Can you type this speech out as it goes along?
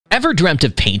Ever dreamt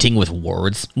of painting with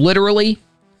words, literally?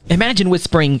 Imagine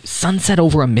whispering sunset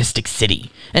over a mystic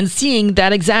city and seeing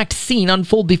that exact scene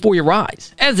unfold before your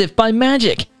eyes, as if by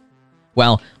magic.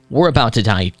 Well, we're about to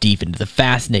dive deep into the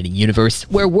fascinating universe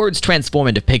where words transform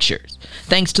into pictures,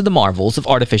 thanks to the marvels of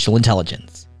artificial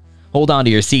intelligence. Hold on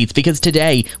to your seats because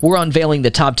today we're unveiling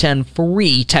the top 10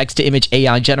 free text-to-image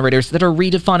AI generators that are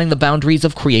redefining the boundaries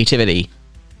of creativity.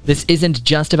 This isn't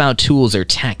just about tools or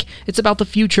tech, it's about the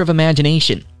future of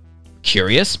imagination.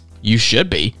 Curious? You should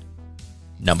be.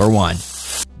 Number 1.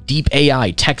 Deep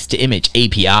AI Text-to-Image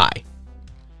API.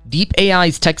 Deep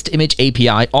AI's Text-to-Image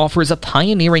API offers a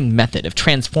pioneering method of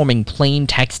transforming plain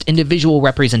text into visual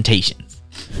representations.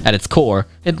 At its core,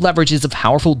 it leverages a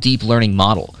powerful deep learning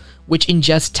model, which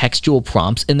ingests textual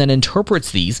prompts and then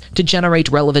interprets these to generate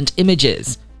relevant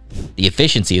images. The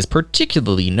efficiency is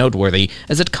particularly noteworthy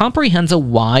as it comprehends a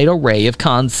wide array of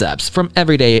concepts, from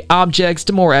everyday objects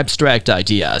to more abstract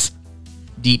ideas.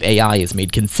 Deep AI has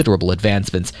made considerable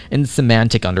advancements in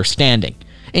semantic understanding,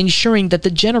 ensuring that the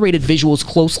generated visuals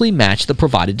closely match the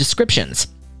provided descriptions.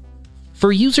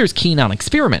 For users keen on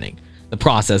experimenting, the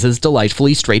process is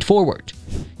delightfully straightforward.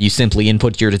 You simply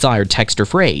input your desired text or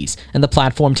phrase, and the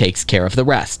platform takes care of the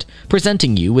rest,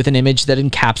 presenting you with an image that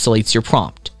encapsulates your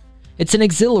prompt. It's an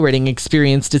exhilarating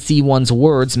experience to see one's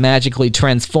words magically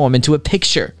transform into a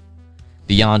picture.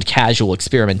 Beyond casual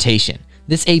experimentation,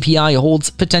 this API holds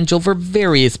potential for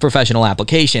various professional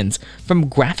applications, from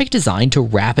graphic design to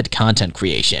rapid content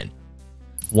creation.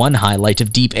 One highlight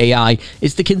of Deep AI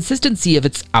is the consistency of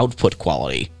its output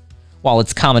quality. While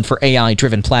it's common for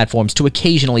AI-driven platforms to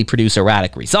occasionally produce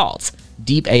erratic results,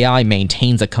 Deep AI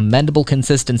maintains a commendable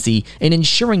consistency in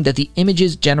ensuring that the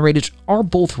images generated are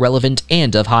both relevant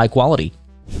and of high quality.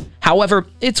 However,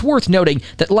 it's worth noting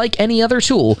that, like any other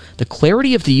tool, the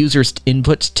clarity of the user's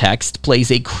input text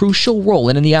plays a crucial role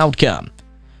in the outcome.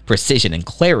 Precision and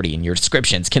clarity in your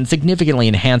descriptions can significantly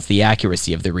enhance the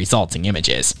accuracy of the resulting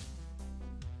images.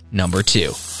 Number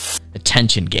 2.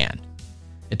 Attention GAN.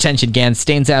 Attention GAN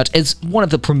stands out as one of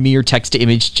the premier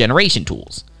text-to-image generation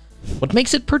tools. What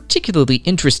makes it particularly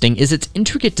interesting is its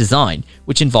intricate design,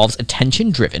 which involves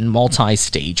attention-driven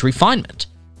multi-stage refinement.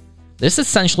 This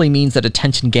essentially means that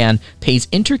Attention GAN pays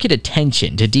intricate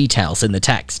attention to details in the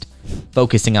text,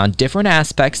 focusing on different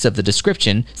aspects of the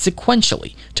description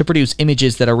sequentially to produce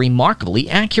images that are remarkably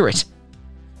accurate.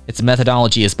 Its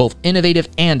methodology is both innovative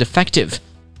and effective.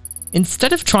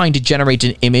 Instead of trying to generate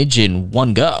an image in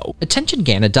one go, Attention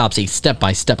GAN adopts a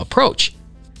step-by-step approach.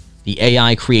 The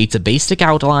AI creates a basic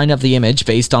outline of the image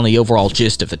based on the overall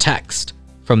gist of the text.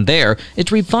 From there,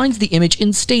 it refines the image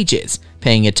in stages,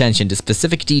 paying attention to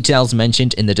specific details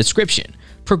mentioned in the description,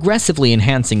 progressively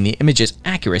enhancing the image's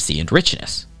accuracy and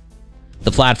richness.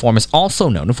 The platform is also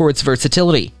known for its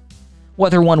versatility.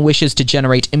 Whether one wishes to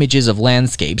generate images of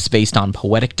landscapes based on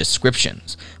poetic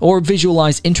descriptions, or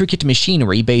visualize intricate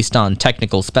machinery based on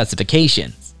technical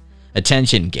specifications,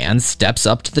 Attention GAN steps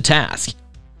up to the task.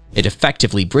 It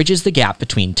effectively bridges the gap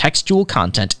between textual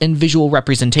content and visual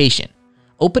representation,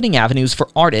 opening avenues for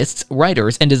artists,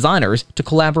 writers, and designers to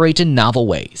collaborate in novel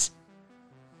ways.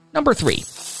 Number 3.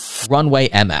 Runway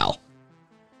ML.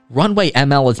 Runway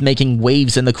ML is making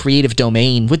waves in the creative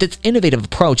domain with its innovative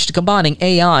approach to combining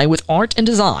AI with art and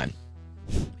design.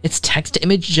 Its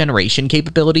text-to-image generation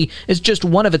capability is just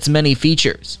one of its many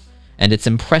features, and it's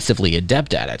impressively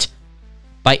adept at it.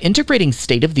 By integrating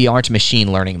state-of-the-art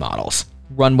machine learning models,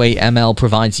 Runway ML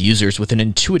provides users with an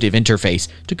intuitive interface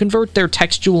to convert their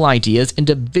textual ideas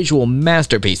into visual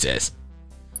masterpieces.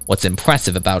 What's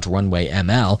impressive about Runway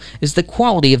ML is the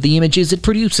quality of the images it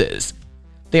produces.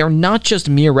 They are not just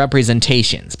mere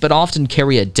representations, but often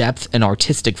carry a depth and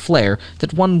artistic flair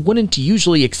that one wouldn't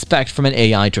usually expect from an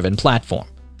AI-driven platform.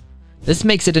 This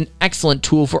makes it an excellent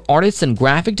tool for artists and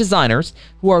graphic designers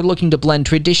who are looking to blend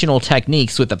traditional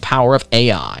techniques with the power of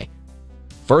AI.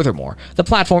 Furthermore, the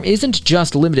platform isn't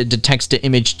just limited to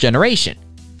text-to-image generation.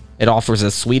 It offers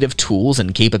a suite of tools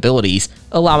and capabilities,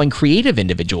 allowing creative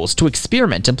individuals to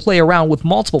experiment and play around with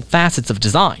multiple facets of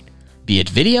design, be it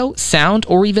video, sound,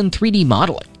 or even 3D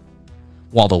modeling.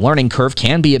 While the learning curve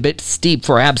can be a bit steep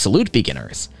for absolute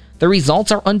beginners, the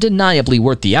results are undeniably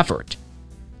worth the effort.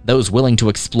 Those willing to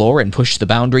explore and push the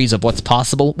boundaries of what's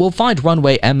possible will find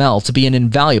Runway ML to be an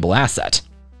invaluable asset.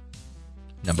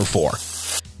 Number 4.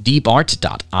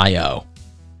 DeepArt.io.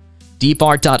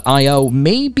 DeepArt.io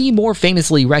may be more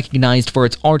famously recognized for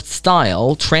its art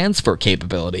style transfer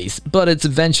capabilities, but its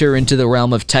venture into the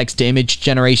realm of text-to-image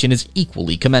generation is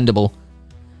equally commendable.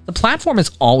 The platform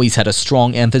has always had a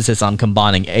strong emphasis on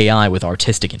combining AI with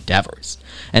artistic endeavors,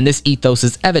 and this ethos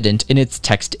is evident in its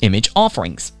text-to-image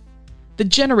offerings. The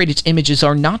generated images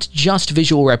are not just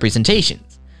visual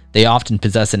representations. They often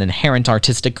possess an inherent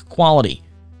artistic quality.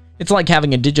 It's like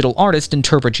having a digital artist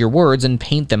interpret your words and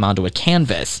paint them onto a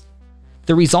canvas.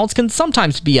 The results can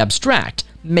sometimes be abstract,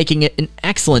 making it an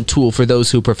excellent tool for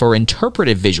those who prefer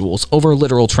interpretive visuals over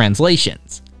literal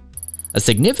translations. A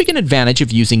significant advantage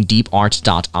of using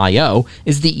DeepArt.io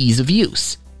is the ease of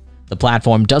use. The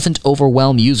platform doesn't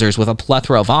overwhelm users with a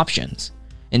plethora of options.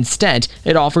 Instead,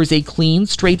 it offers a clean,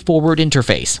 straightforward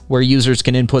interface where users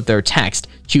can input their text,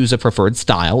 choose a preferred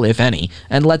style, if any,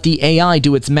 and let the AI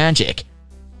do its magic.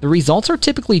 The results are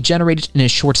typically generated in a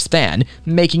short span,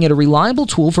 making it a reliable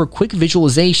tool for quick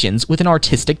visualizations with an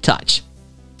artistic touch.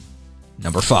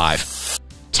 Number 5.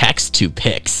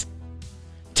 Text-to-Pix.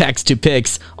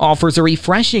 Text-to-Pix offers a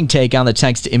refreshing take on the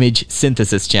text-to-image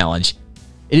synthesis challenge.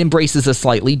 It embraces a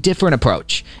slightly different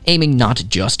approach, aiming not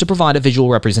just to provide a visual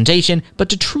representation, but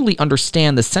to truly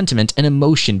understand the sentiment and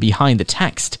emotion behind the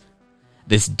text.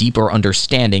 This deeper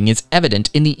understanding is evident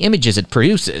in the images it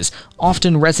produces,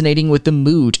 often resonating with the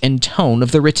mood and tone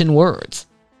of the written words.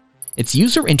 Its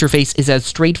user interface is as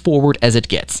straightforward as it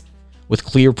gets, with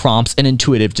clear prompts and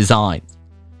intuitive design.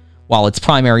 While its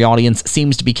primary audience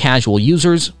seems to be casual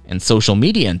users and social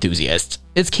media enthusiasts,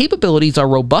 its capabilities are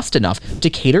robust enough to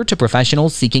cater to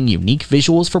professionals seeking unique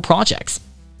visuals for projects.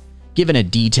 Given a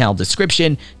detailed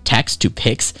description,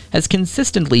 Text-to-Pix has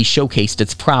consistently showcased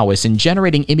its prowess in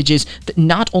generating images that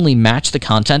not only match the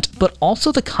content, but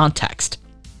also the context.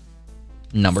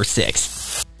 Number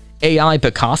 6. AI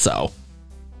Picasso.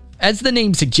 As the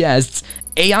name suggests,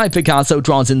 AI Picasso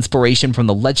draws inspiration from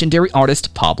the legendary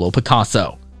artist Pablo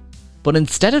Picasso. But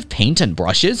instead of paint and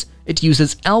brushes, it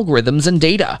uses algorithms and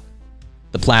data.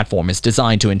 The platform is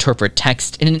designed to interpret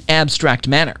text in an abstract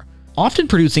manner, often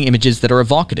producing images that are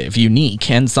evocative,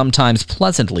 unique, and sometimes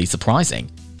pleasantly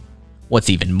surprising. What's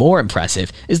even more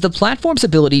impressive is the platform's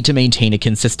ability to maintain a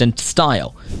consistent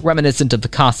style, reminiscent of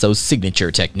Picasso's signature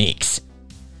techniques.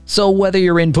 So whether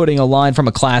you're inputting a line from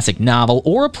a classic novel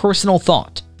or a personal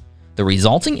thought, the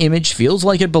resulting image feels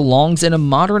like it belongs in a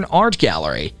modern art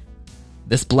gallery.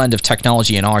 This blend of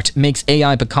technology and art makes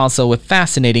AI Picasso a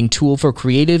fascinating tool for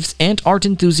creatives and art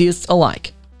enthusiasts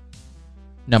alike.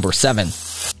 Number 7.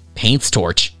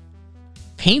 PaintsTorch.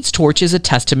 PaintsTorch is a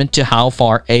testament to how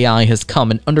far AI has come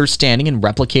in understanding and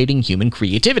replicating human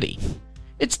creativity.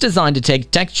 It's designed to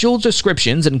take textual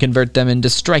descriptions and convert them into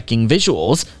striking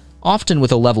visuals, often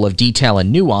with a level of detail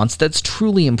and nuance that's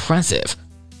truly impressive.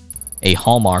 A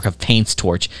hallmark of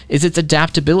PaintsTorch is its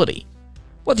adaptability.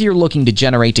 Whether you're looking to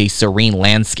generate a serene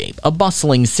landscape, a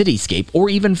bustling cityscape, or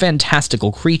even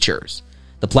fantastical creatures,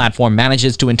 the platform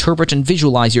manages to interpret and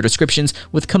visualize your descriptions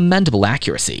with commendable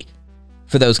accuracy.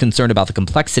 For those concerned about the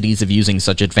complexities of using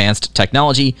such advanced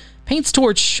technology,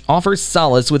 PaintsTorch offers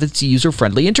solace with its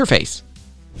user-friendly interface.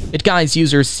 It guides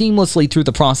users seamlessly through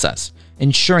the process,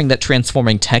 ensuring that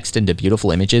transforming text into beautiful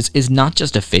images is not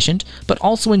just efficient, but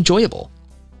also enjoyable.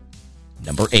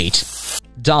 Number 8.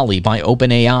 DALL-E by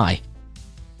OpenAI.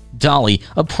 DALL-E,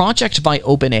 a project by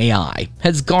OpenAI,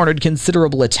 has garnered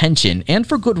considerable attention, and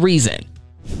for good reason.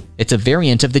 It's a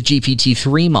variant of the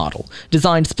GPT-3 model,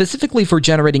 designed specifically for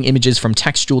generating images from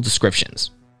textual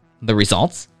descriptions. The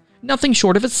results? Nothing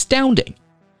short of astounding.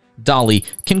 DALL-E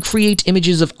can create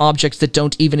images of objects that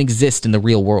don't even exist in the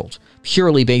real world,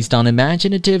 purely based on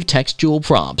imaginative textual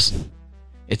prompts.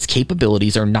 Its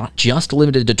capabilities are not just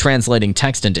limited to translating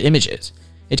text into images.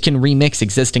 It can remix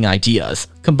existing ideas,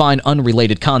 combine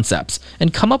unrelated concepts,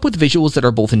 and come up with visuals that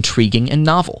are both intriguing and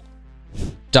novel.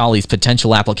 DALL-E's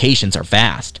potential applications are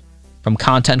vast. From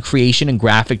content creation and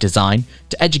graphic design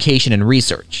to education and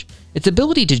research, its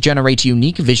ability to generate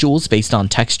unique visuals based on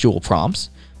textual prompts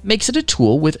makes it a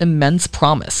tool with immense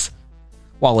promise.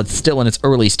 While it's still in its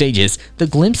early stages, the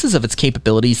glimpses of its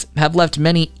capabilities have left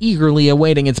many eagerly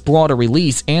awaiting its broader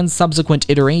release and subsequent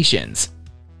iterations.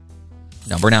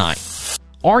 Number 9.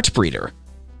 Artbreeder.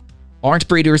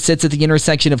 Artbreeder sits at the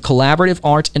intersection of collaborative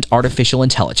art and artificial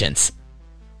intelligence.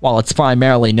 While it's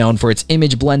primarily known for its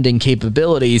image blending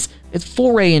capabilities, its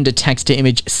foray into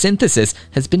text-to-image synthesis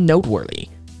has been noteworthy.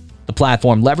 The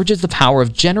platform leverages the power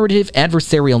of generative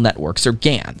adversarial networks, or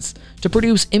GANs, to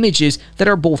produce images that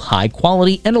are both high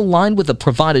quality and aligned with the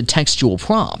provided textual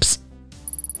prompts.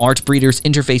 Artbreeder's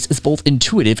interface is both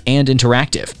intuitive and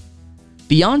interactive.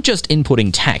 Beyond just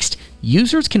inputting text,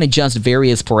 users can adjust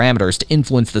various parameters to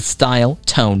influence the style,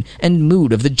 tone, and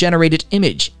mood of the generated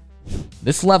image.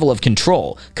 This level of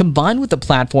control, combined with the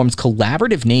platform's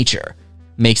collaborative nature,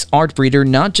 makes Artbreeder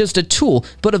not just a tool,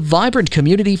 but a vibrant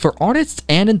community for artists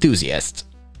and enthusiasts.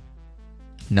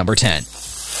 Number 10.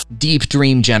 Deep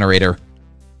Dream Generator.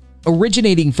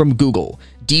 Originating from Google,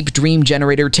 Deep Dream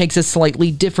Generator takes a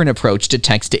slightly different approach to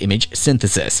text-to-image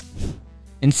synthesis.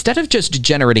 Instead of just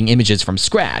generating images from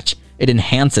scratch, it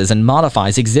enhances and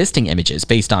modifies existing images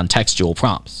based on textual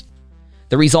prompts.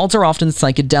 The results are often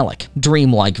psychedelic,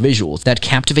 dreamlike visuals that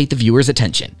captivate the viewer's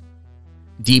attention.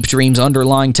 Deep Dream's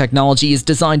underlying technology is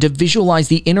designed to visualize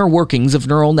the inner workings of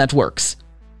neural networks.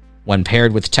 When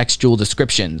paired with textual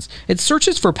descriptions, it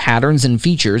searches for patterns and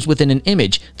features within an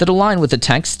image that align with the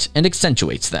text and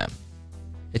accentuates them.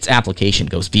 Its application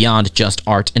goes beyond just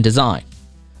art and design.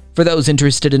 For those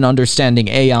interested in understanding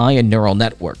AI and neural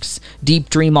networks, Deep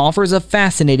Dream offers a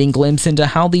fascinating glimpse into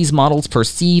how these models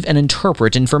perceive and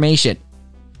interpret information.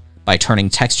 By turning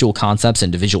textual concepts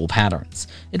into visual patterns,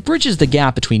 it bridges the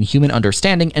gap between human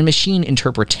understanding and machine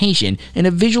interpretation in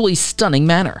a visually stunning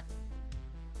manner.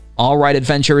 Alright,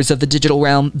 adventurers of the digital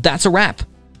realm, that's a wrap.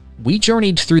 We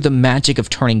journeyed through the magic of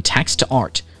turning text to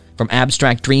art, from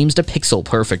abstract dreams to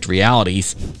pixel-perfect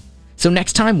realities. So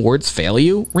next time words fail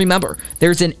you, remember,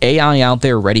 there's an AI out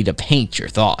there ready to paint your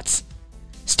thoughts.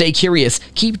 Stay curious,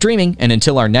 keep dreaming, and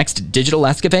until our next digital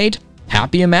escapade,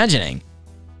 happy imagining!